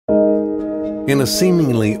In a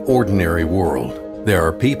seemingly ordinary world, there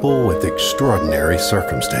are people with extraordinary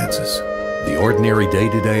circumstances. The ordinary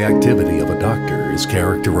day-to-day activity of a doctor is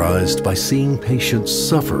characterized by seeing patients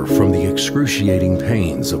suffer from the excruciating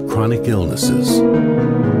pains of chronic illnesses.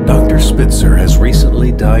 Dr. Spitzer has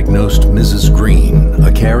recently diagnosed Mrs. Green,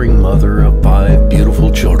 a caring mother of 5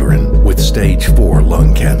 beautiful children, with stage 4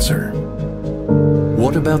 lung cancer.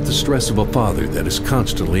 What about the stress of a father that is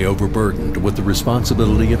constantly overburdened with the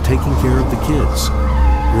responsibility of taking care of the kids,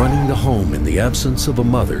 running the home in the absence of a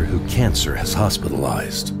mother who cancer has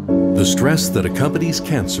hospitalized? The stress that accompanies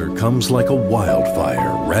cancer comes like a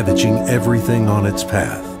wildfire, ravaging everything on its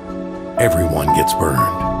path. Everyone gets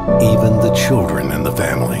burned, even the children in the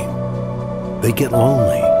family. They get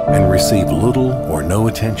lonely and receive little or no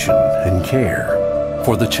attention and care.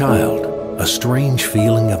 For the child, a strange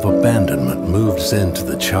feeling of abandonment moves into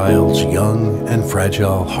the child's young and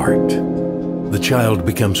fragile heart. The child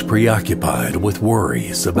becomes preoccupied with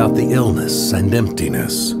worries about the illness and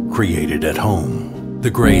emptiness created at home. The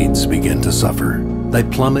grades begin to suffer. They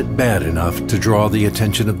plummet bad enough to draw the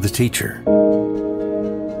attention of the teacher.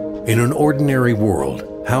 In an ordinary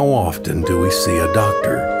world, how often do we see a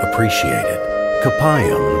doctor appreciated?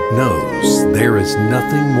 Kapayim knows there is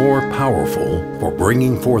nothing more powerful for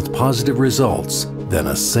bringing forth positive results than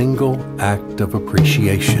a single act of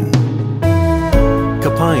appreciation.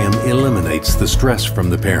 Kapayim eliminates the stress from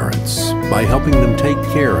the parents by helping them take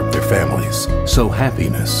care of their families so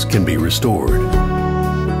happiness can be restored.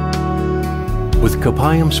 With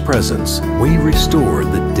Kapayim's presence, we restore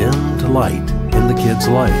the dimmed light in the kid's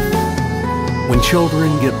life. When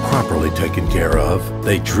children get properly taken care of,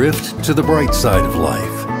 they drift to the bright side of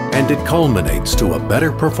life, and it culminates to a better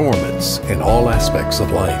performance in all aspects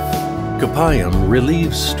of life. Kapayim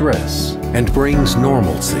relieves stress and brings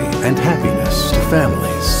normalcy and happiness to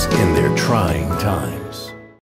families in their trying times.